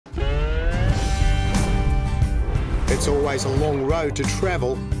It's always a long road to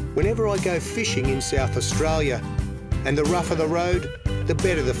travel whenever I go fishing in South Australia. And the rougher the road, the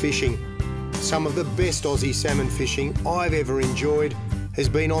better the fishing. Some of the best Aussie salmon fishing I've ever enjoyed has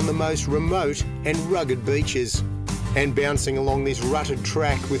been on the most remote and rugged beaches. And bouncing along this rutted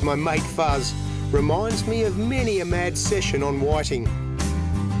track with my mate Fuzz reminds me of many a mad session on whiting.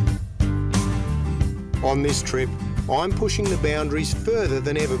 On this trip, I'm pushing the boundaries further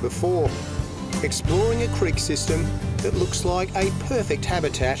than ever before, exploring a creek system that looks like a perfect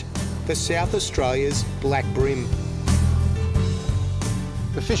habitat for South Australia's Black Bream.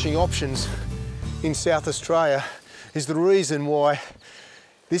 The fishing options in South Australia is the reason why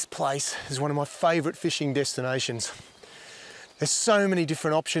this place is one of my favourite fishing destinations. There's so many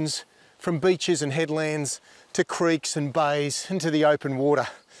different options, from beaches and headlands to creeks and bays and to the open water.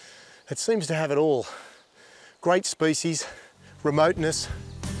 It seems to have it all. Great species, remoteness,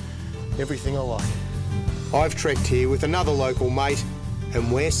 everything I like. I've trekked here with another local mate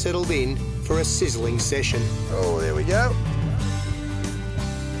and we're settled in for a sizzling session. Oh, there we go.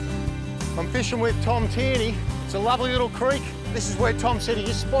 I'm fishing with Tom Tierney. It's a lovely little creek. This is where Tom said he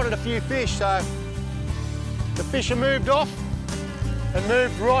just spotted a few fish, so the fisher moved off and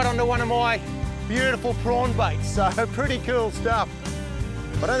moved right onto one of my beautiful prawn baits, so pretty cool stuff.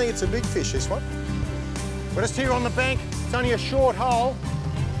 I don't think it's a big fish, this one. We're just here on the bank. It's only a short hole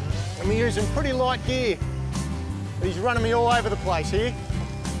and we're using pretty light gear. But he's running me all over the place here.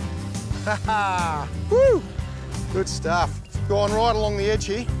 Ha ha! Woo! Good stuff. It's gone right along the edge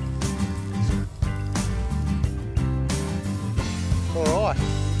here. All right.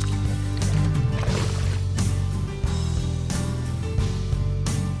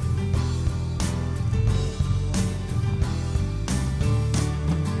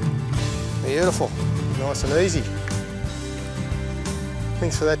 Beautiful. Nice and easy.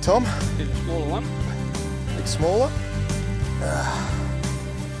 Thanks for that, Tom. Bit smaller one. Bit smaller.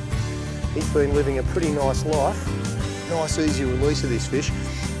 He's been living a pretty nice life. Nice, easy release of this fish.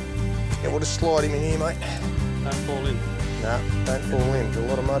 Yeah, we'll just slide him in here, mate. Don't fall in. No, don't fall in. There's a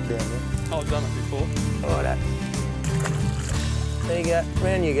lot of mud down there. Oh, I've done it before. All right. There you go.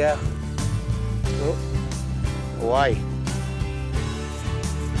 Round you go. Oh. Away.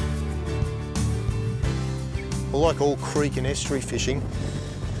 Well, like all creek and estuary fishing,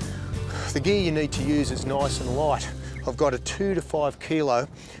 the gear you need to use is nice and light. I've got a 2 to 5 kilo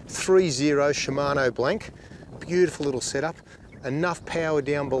 3.0 Shimano blank. Beautiful little setup. Enough power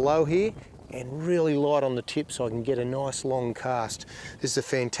down below here and really light on the tip so I can get a nice long cast. This is a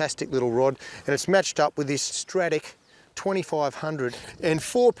fantastic little rod and it's matched up with this Stratic 2500 and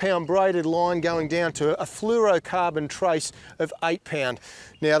 4-pound braided line going down to a fluorocarbon trace of 8 pound.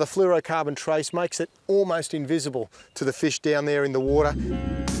 Now the fluorocarbon trace makes it almost invisible to the fish down there in the water.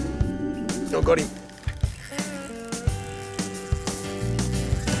 I've got him.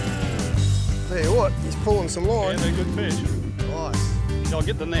 Tell you what, he's pulling some line. Yeah, they're good fish. Nice. I'll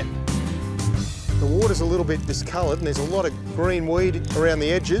get the net. The water's a little bit discoloured and there's a lot of green weed around the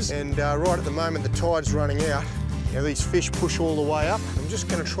edges and right at the moment the tide's running out. Now these fish push all the way up. I'm just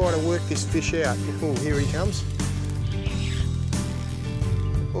going to try to work this fish out. Oh, here he comes.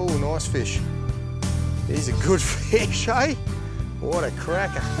 Oh, nice fish. He's a good fish, eh? What a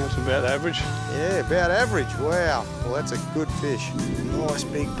cracker. That's about average. Yeah, about average. Wow. Well, that's a good fish. Nice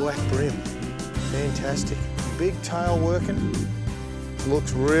big black brim. Fantastic. Big tail working.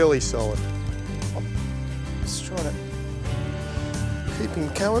 Looks really solid. Let's try to keep him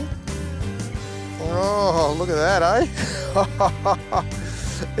coming. Oh, look at that, eh?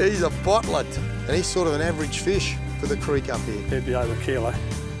 He's a bottler. And he's sort of an average fish for the creek up here. He'd be over a kilo.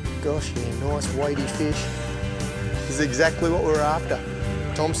 Gosh, yeah, nice weighty fish. This is exactly what we're after.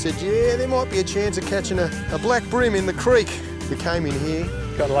 Tom said, yeah, there might be a chance of catching a black brim in the creek. We came in here.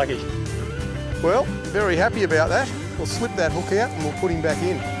 Got lucky. Well, very happy about that. We'll slip that hook out and we'll put him back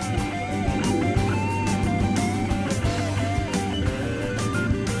in.